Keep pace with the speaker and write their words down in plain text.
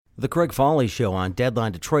The Craig Foley Show on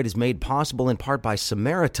Deadline Detroit is made possible in part by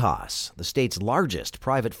Samaritas, the state's largest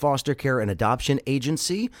private foster care and adoption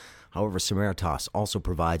agency. However, Samaritas also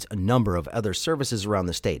provides a number of other services around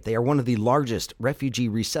the state. They are one of the largest refugee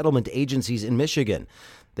resettlement agencies in Michigan.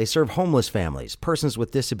 They serve homeless families, persons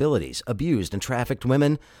with disabilities, abused and trafficked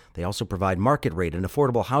women. They also provide market rate and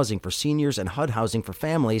affordable housing for seniors and HUD housing for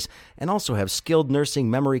families, and also have skilled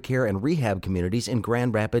nursing, memory care, and rehab communities in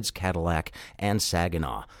Grand Rapids, Cadillac, and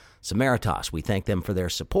Saginaw. Samaritas, we thank them for their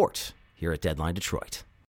support here at Deadline Detroit.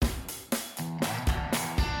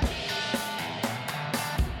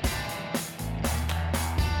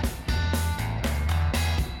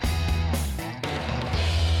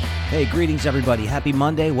 Hey, greetings everybody. Happy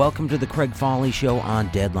Monday. Welcome to the Craig Foley Show on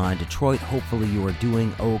Deadline Detroit. Hopefully you are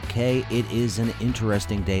doing okay. It is an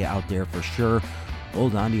interesting day out there for sure.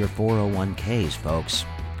 Hold on to your 401ks, folks.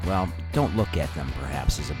 Well, don't look at them,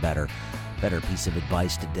 perhaps, is a better piece of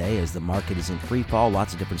advice today, as the market is in free fall.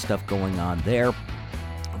 Lots of different stuff going on there.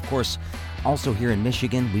 Of course, also here in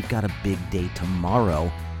Michigan, we've got a big day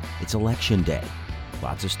tomorrow. It's Election Day.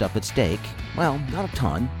 Lots of stuff at stake. Well, not a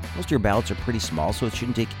ton. Most of your ballots are pretty small, so it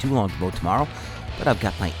shouldn't take you too long to vote tomorrow. But I've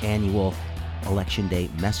got my annual Election Day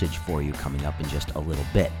message for you coming up in just a little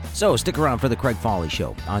bit. So stick around for the Craig Foley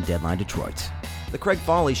Show on Deadline Detroit. The Craig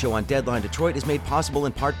Foley Show on Deadline Detroit is made possible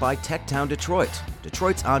in part by TechTown Detroit,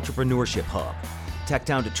 Detroit's entrepreneurship hub.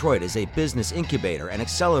 TechTown Detroit is a business incubator and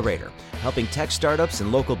accelerator, helping tech startups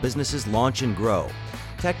and local businesses launch and grow.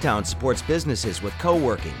 TechTown supports businesses with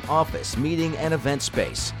co-working, office, meeting, and event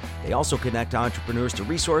space. They also connect entrepreneurs to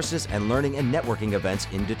resources and learning and networking events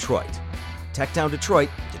in Detroit. TechTown Detroit,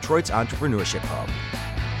 Detroit's entrepreneurship hub.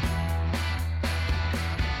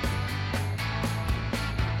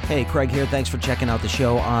 Hey, Craig here. Thanks for checking out the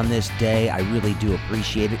show on this day. I really do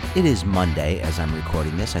appreciate it. It is Monday as I'm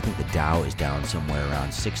recording this. I think the Dow is down somewhere around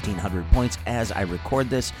 1,600 points as I record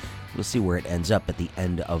this. We'll see where it ends up at the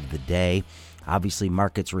end of the day. Obviously,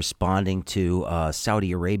 markets responding to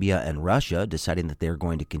Saudi Arabia and Russia deciding that they're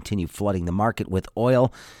going to continue flooding the market with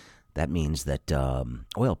oil. That means that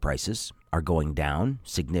oil prices are going down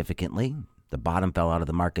significantly. The bottom fell out of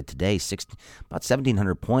the market today, about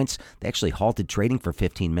 1,700 points. They actually halted trading for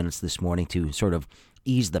 15 minutes this morning to sort of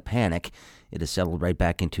ease the panic. It has settled right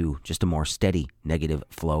back into just a more steady negative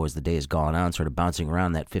flow as the day has gone on, sort of bouncing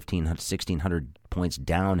around that 1,600 points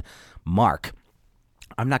down mark.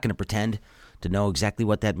 I'm not going to pretend to know exactly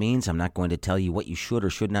what that means. I'm not going to tell you what you should or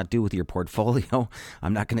should not do with your portfolio.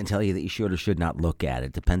 I'm not going to tell you that you should or should not look at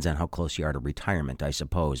it. Depends on how close you are to retirement, I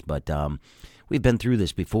suppose. But we've been through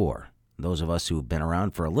this before. Those of us who've been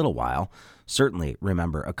around for a little while certainly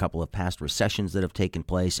remember a couple of past recessions that have taken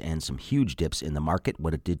place and some huge dips in the market,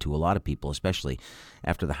 what it did to a lot of people, especially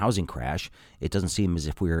after the housing crash. It doesn't seem as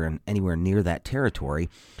if we're anywhere near that territory.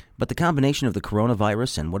 But the combination of the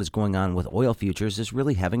coronavirus and what is going on with oil futures is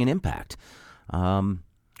really having an impact.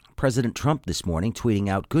 President Trump this morning tweeting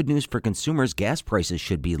out, "Good news for consumers, gas prices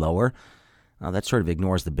should be lower." That sort of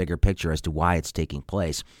ignores the bigger picture as to why it's taking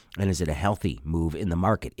place. And is it a healthy move in the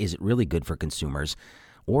market? Is it really good for consumers?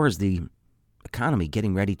 Or is the economy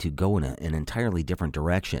getting ready to go in an entirely different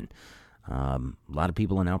direction? A lot of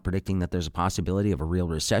people are now predicting that there's a possibility of a real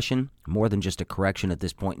recession, more than just a correction at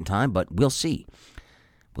this point in time, but we'll see.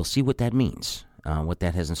 We'll see what that means, what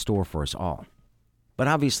that has in store for us all. But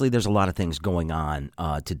obviously, there's a lot of things going on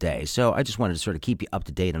today, so I just wanted to sort of keep you up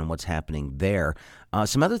to date on what's happening there.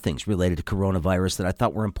 Some other things related to coronavirus that I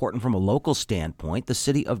thought were important from a local standpoint. The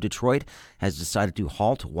city of Detroit has decided to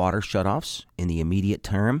halt water shutoffs in the immediate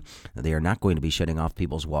term. They are not going to be shutting off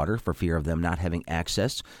people's water for fear of them not having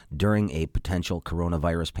access during a potential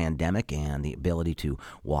coronavirus pandemic and the ability to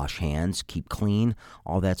wash hands, keep clean,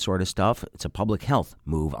 all that sort of stuff. It's a public health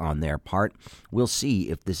move on their part. We'll see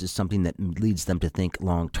if this is something that leads them to think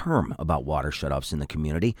long-term about water shutoffs in the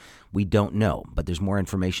community. We don't know, but there's more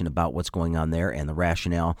information about what's going on there, and the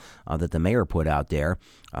rationale that the mayor put out there,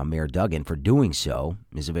 Mayor Duggan, for doing so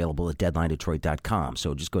is available at DeadlineDetroit.com.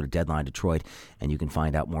 So just go to Deadline Detroit and you can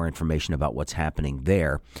find out more information about what's happening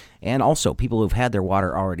there. And also, people who've had their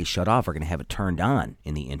water already shut off are going to have it turned on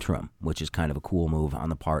in the interim, which is kind of a cool move on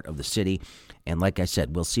the part of the city. And like I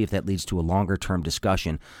said, we'll see if that leads to a longer-term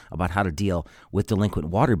discussion about how to deal with delinquent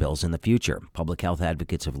water bills in the future. Public health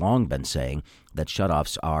advocates have long been saying that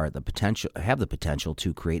shutoffs have the potential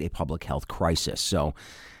to create a public health crisis. So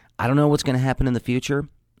I don't know what's going to happen in the future.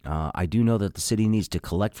 I do know that the city needs to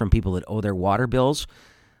collect from people that owe their water bills.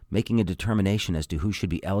 Making a determination as to who should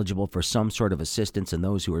be eligible for some sort of assistance and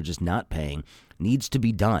those who are just not paying needs to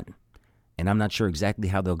be done. And I'm not sure exactly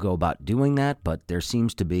how they'll go about doing that, but there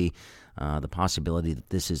seems to be the possibility that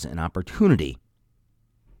this is an opportunity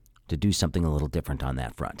to do something a little different on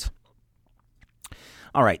that front.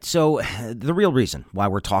 All right, so the real reason why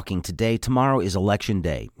we're talking today, tomorrow is Election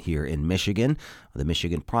Day here in Michigan, the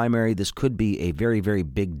Michigan primary. This could be a very, very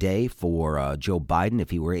big day for Joe Biden if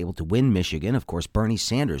he were able to win Michigan. Of course, Bernie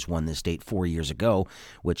Sanders won this state 4 years ago,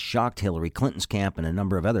 which shocked Hillary Clinton's camp and a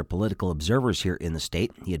number of other political observers here in the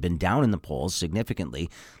state. He had been down in the polls significantly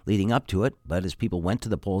leading up to it, but as people went to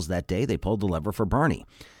the polls that day, they pulled the lever for Bernie.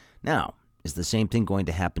 Now, is the same thing going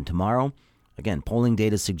to happen tomorrow? Again, polling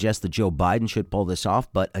data suggests that Joe Biden should pull this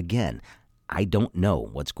off, but again, I don't know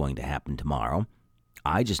what's going to happen tomorrow.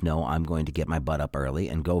 I just know I'm going to get my butt up early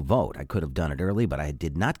and go vote. I could have done it early, but I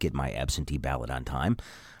did not get my absentee ballot on time.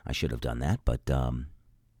 I should have done that, but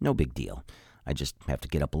no big deal. I just have to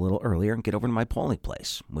get up a little earlier and get over to my polling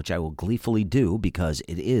place, which I will gleefully do because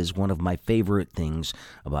it is one of my favorite things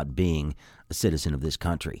about being a citizen of this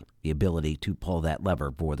country, the ability to pull that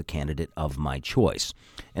lever for the candidate of my choice.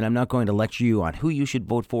 And I'm not going to lecture you on who you should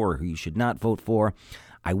vote for or who you should not vote for.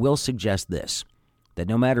 I will suggest this, that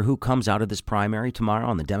no matter who comes out of this primary tomorrow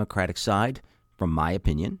on the Democratic side, from my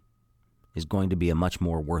opinion, is going to be a much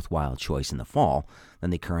more worthwhile choice in the fall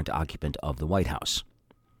than the current occupant of the White House.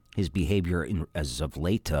 His behavior as of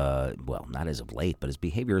late, not as of late, but his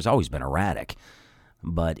behavior has always been erratic.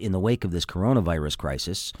 But in the wake of this coronavirus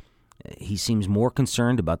crisis, he seems more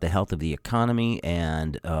concerned about the health of the economy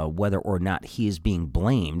and whether or not he is being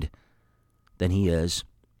blamed than he is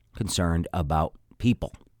concerned about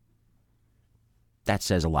people. That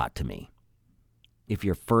says a lot to me. If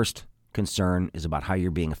your first concern is about how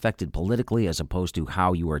you're being affected politically as opposed to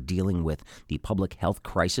how you are dealing with the public health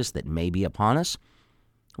crisis that may be upon us,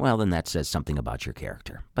 well, then that says something about your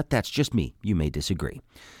character. But that's just me. You may disagree.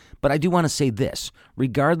 But I do want to say this,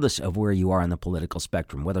 regardless of where you are on the political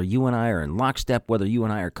spectrum, whether you and I are in lockstep, whether you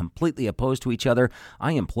and I are completely opposed to each other,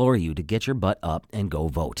 I implore you to get your butt up and go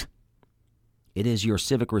vote. It is your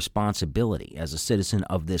civic responsibility as a citizen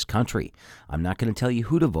of this country. I'm not going to tell you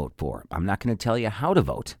who to vote for. I'm not going to tell you how to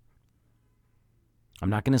vote. I'm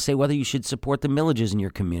not going to say whether you should support the millages in your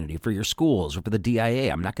community, for your schools, or for the DIA.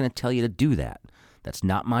 I'm not going to tell you to do that. That's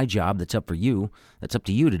not my job. That's up for you. That's up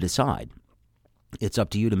to you to decide. It's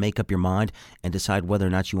up to you to make up your mind and decide whether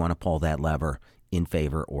or not you want to pull that lever in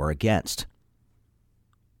favor or against.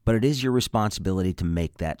 But it is your responsibility to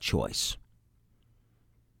make that choice.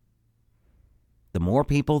 The more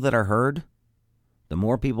people that are heard, the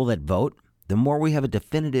more people that vote, the more we have a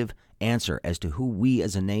definitive answer as to who we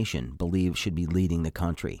as a nation believe should be leading the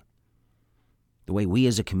country. The way we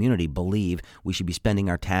as a community believe we should be spending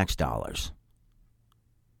our tax dollars.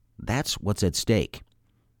 That's what's at stake.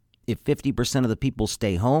 If 50% of the people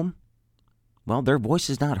stay home, well, their voice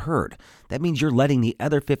is not heard. That means you're letting the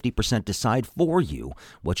other 50% decide for you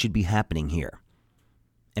what should be happening here.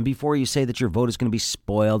 And before you say that your vote is going to be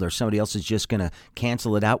spoiled or somebody else is just going to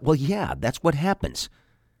cancel it out, well, yeah, that's what happens.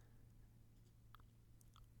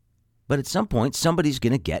 But at some point, somebody's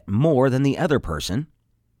going to get more than the other person,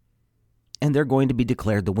 and they're going to be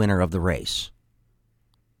declared the winner of the race.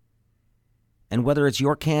 And whether it's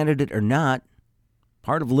your candidate or not,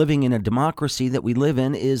 part of living in a democracy that we live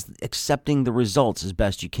in is accepting the results as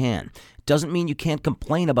best you can. It doesn't mean you can't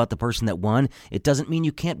complain about the person that won. It doesn't mean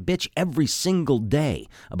you can't bitch every single day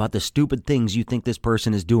about the stupid things you think this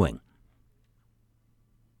person is doing.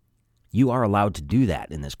 You are allowed to do that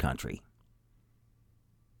in this country.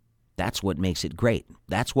 That's what makes it great.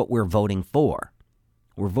 That's what we're voting for.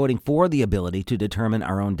 We're voting for the ability to determine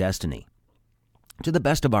our own destiny to the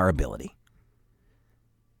best of our ability.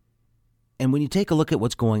 And when you take a look at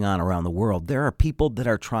what's going on around the world, there are people that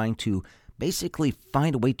are trying to basically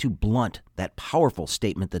find a way to blunt that powerful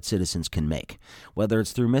statement that citizens can make, whether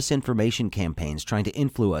it's through misinformation campaigns trying to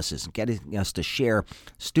influence us and getting us to share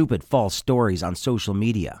stupid false stories on social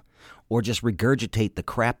media, or just regurgitate the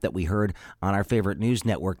crap that we heard on our favorite news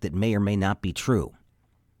network that may or may not be true.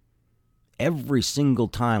 Every single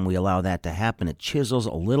time we allow that to happen, it chisels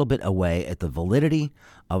a little bit away at the validity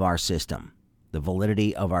of our system, the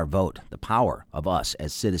validity of our vote, the power of us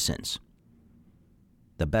as citizens.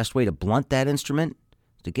 The best way to blunt that instrument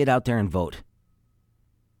is to get out there and vote.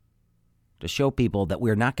 To show people that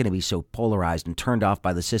we're not going to be so polarized and turned off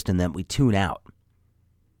by the system that we tune out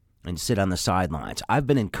and sit on the sidelines. I've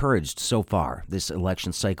been encouraged so far this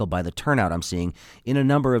election cycle by the turnout I'm seeing in a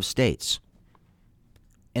number of states.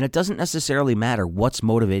 And it doesn't necessarily matter what's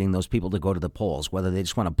motivating those people to go to the polls, whether they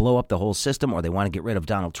just want to blow up the whole system or they want to get rid of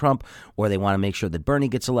Donald Trump or they want to make sure that Bernie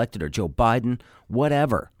gets elected or Joe Biden,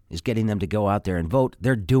 whatever is getting them to go out there and vote,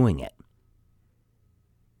 they're doing it.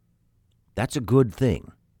 That's a good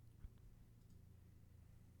thing.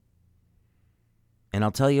 And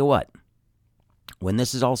I'll tell you what, when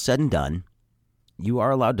this is all said and done, you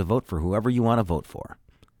are allowed to vote for whoever you want to vote for.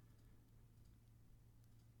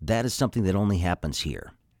 That is something that only happens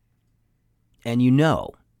here. And you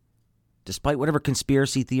know, despite whatever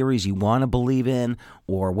conspiracy theories you want to believe in,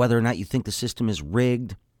 or whether or not you think the system is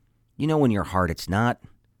rigged, you know in your heart it's not.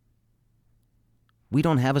 We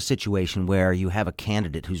don't have a situation where you have a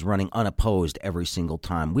candidate who's running unopposed every single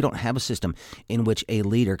time. We don't have a system in which a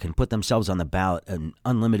leader can put themselves on the ballot an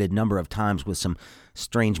unlimited number of times with some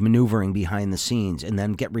strange maneuvering behind the scenes and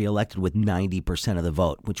then get reelected with 90% of the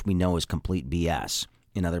vote, which we know is complete BS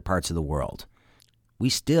in other parts of the world. We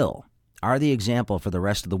still are the example for the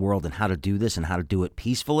rest of the world in how to do this and how to do it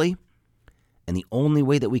peacefully. And the only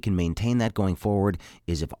way that we can maintain that going forward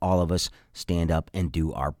is if all of us stand up and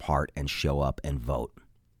do our part and show up and vote.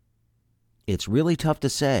 It's really tough to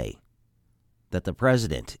say that the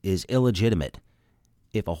president is illegitimate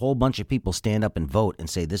if a whole bunch of people stand up and vote and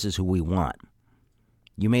say this is who we want.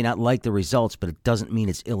 You may not like the results, but it doesn't mean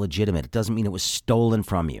it's illegitimate. It doesn't mean it was stolen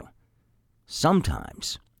from you.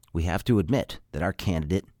 Sometimes we have to admit that our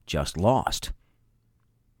candidate just lost.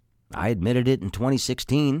 I admitted it in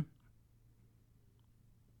 2016.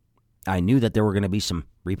 I knew that there were going to be some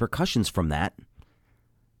repercussions from that,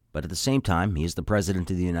 but at the same time, he is the president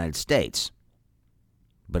of the United States.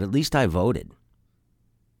 But at least I voted.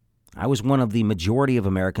 I was one of the majority of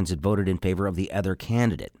Americans that voted in favor of the other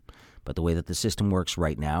candidate. But the way that the system works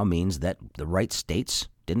right now means that the right states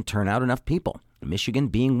didn't turn out enough people, Michigan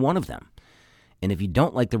being one of them. And if you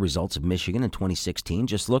don't like the results of Michigan in 2016,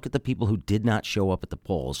 just look at the people who did not show up at the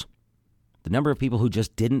polls. The number of people who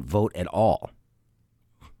just didn't vote at all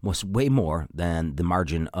was way more than the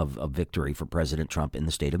margin of victory for President Trump in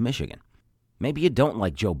the state of Michigan. Maybe you don't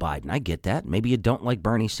like Joe Biden. I get that. Maybe you don't like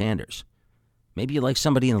Bernie Sanders. Maybe you like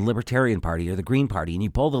somebody in the Libertarian Party or the Green Party and you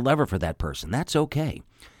pull the lever for that person. That's okay.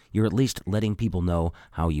 You're at least letting people know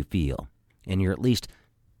how you feel. And you're at least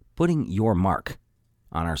putting your mark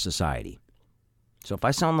on our society. So if I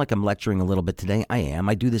sound like I'm lecturing a little bit today, I am.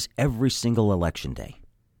 I do this every single election day.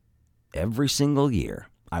 Every single year.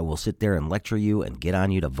 I will sit there and lecture you and get on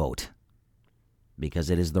you to vote because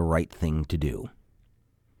it is the right thing to do.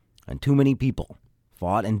 And too many people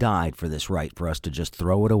fought and died for this right for us to just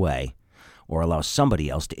throw it away or allow somebody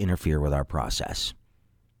else to interfere with our process.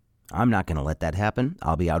 I'm not going to let that happen.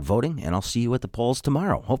 I'll be out voting, and I'll see you at the polls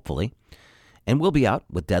tomorrow, hopefully. And we'll be out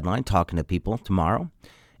with Deadline talking to people tomorrow.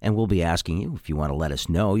 And we'll be asking you if you want to let us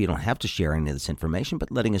know. You don't have to share any of this information, but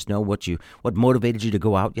letting us know what motivated you to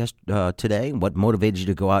go out today, what motivated you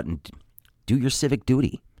to go out and do your civic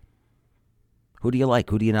duty. Who do you like?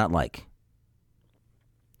 Who do you not like?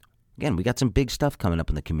 Again, we got some big stuff coming up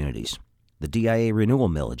in the communities. The DIA renewal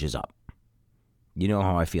millage is up. You know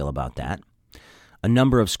how I feel about that. A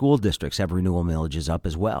number of school districts have renewal millages up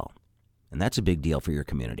as well, and that's a big deal for your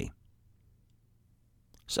community.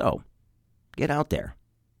 So, get out there.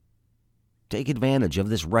 Take advantage of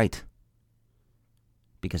this right.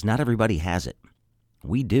 Because not everybody has it.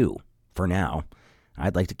 We do, for now.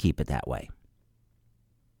 I'd like to keep it that way.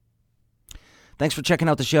 Thanks for checking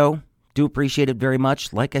out the show. Do appreciate it very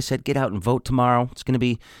much. Like I said, get out and vote tomorrow. It's going to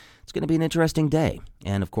be an interesting day.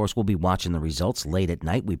 And, of course, we'll be watching the results late at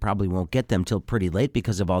night. We probably won't get them till pretty late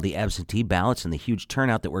because of all the absentee ballots and the huge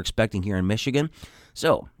turnout that we're expecting here in Michigan.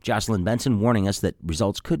 So, Jocelyn Benson warning us that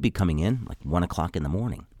results could be coming in like 1 o'clock in the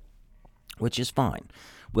morning. Which is fine.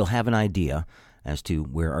 We'll have an idea as to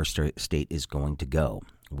where our state is going to go.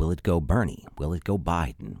 Will it go Bernie? Will it go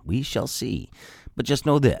Biden? We shall see. But just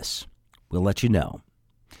know this. We'll let you know.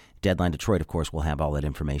 Deadline Detroit, of course, will have all that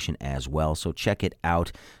information as well, so check it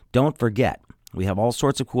out. Don't forget, we have all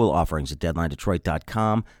sorts of cool offerings at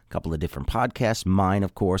DeadlineDetroit.com, a couple of different podcasts, mine,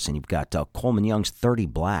 of course, and you've got Coleman Young's 30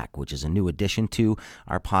 Black, which is a new addition to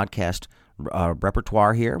our podcast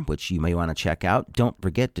repertoire here, which you may want to check out. Don't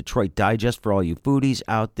forget Detroit Digest for all you foodies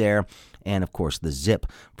out there, and of course The Zip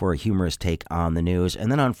for a humorous take on the news.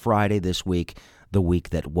 And then on Friday this week, The Week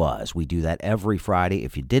That Was. We do that every Friday.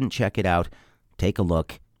 If you didn't check it out, take a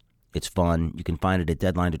look. It's fun. You can find it at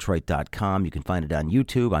DeadlineDetroit.com. You can find it on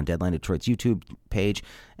YouTube, on Deadline Detroit's YouTube page,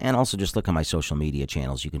 and also just look on my social media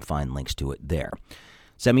channels. You can find links to it there.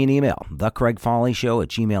 Send me an email.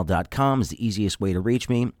 thecraigfolleyshow@gmail.com is the easiest way to reach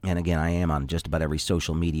me. And again, I am on just about every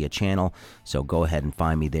social media channel, so go ahead and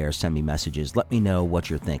find me there. Send me messages. Let me know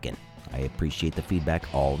what you're thinking. I appreciate the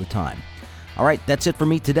feedback all the time. All right, that's it for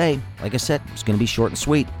me today. Like I said, it's going to be short and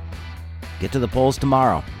sweet. Get to the polls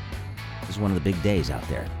tomorrow. This is one of the big days out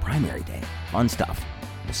there. Primary day. Fun stuff.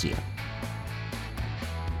 We'll see you.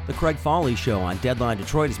 The Craig Foley Show on Deadline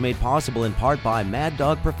Detroit is made possible in part by Mad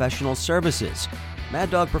Dog Professional Services. Mad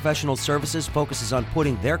Dog Professional Services focuses on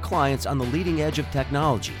putting their clients on the leading edge of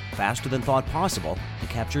technology, faster than thought possible, to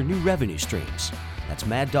capture new revenue streams. That's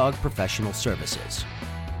Mad Dog Professional Services.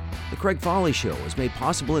 The Craig Folly Show is made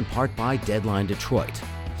possible in part by Deadline Detroit.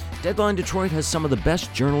 Deadline Detroit has some of the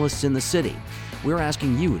best journalists in the city. We're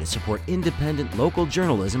asking you to support independent local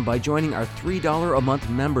journalism by joining our $3 a month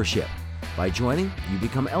membership. By joining, you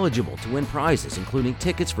become eligible to win prizes, including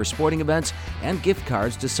tickets for sporting events and gift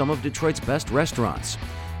cards to some of Detroit's best restaurants.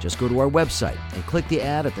 Just go to our website and click the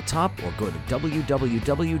ad at the top, or go to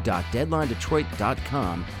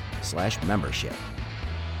www.deadlinedetroit.com/membership.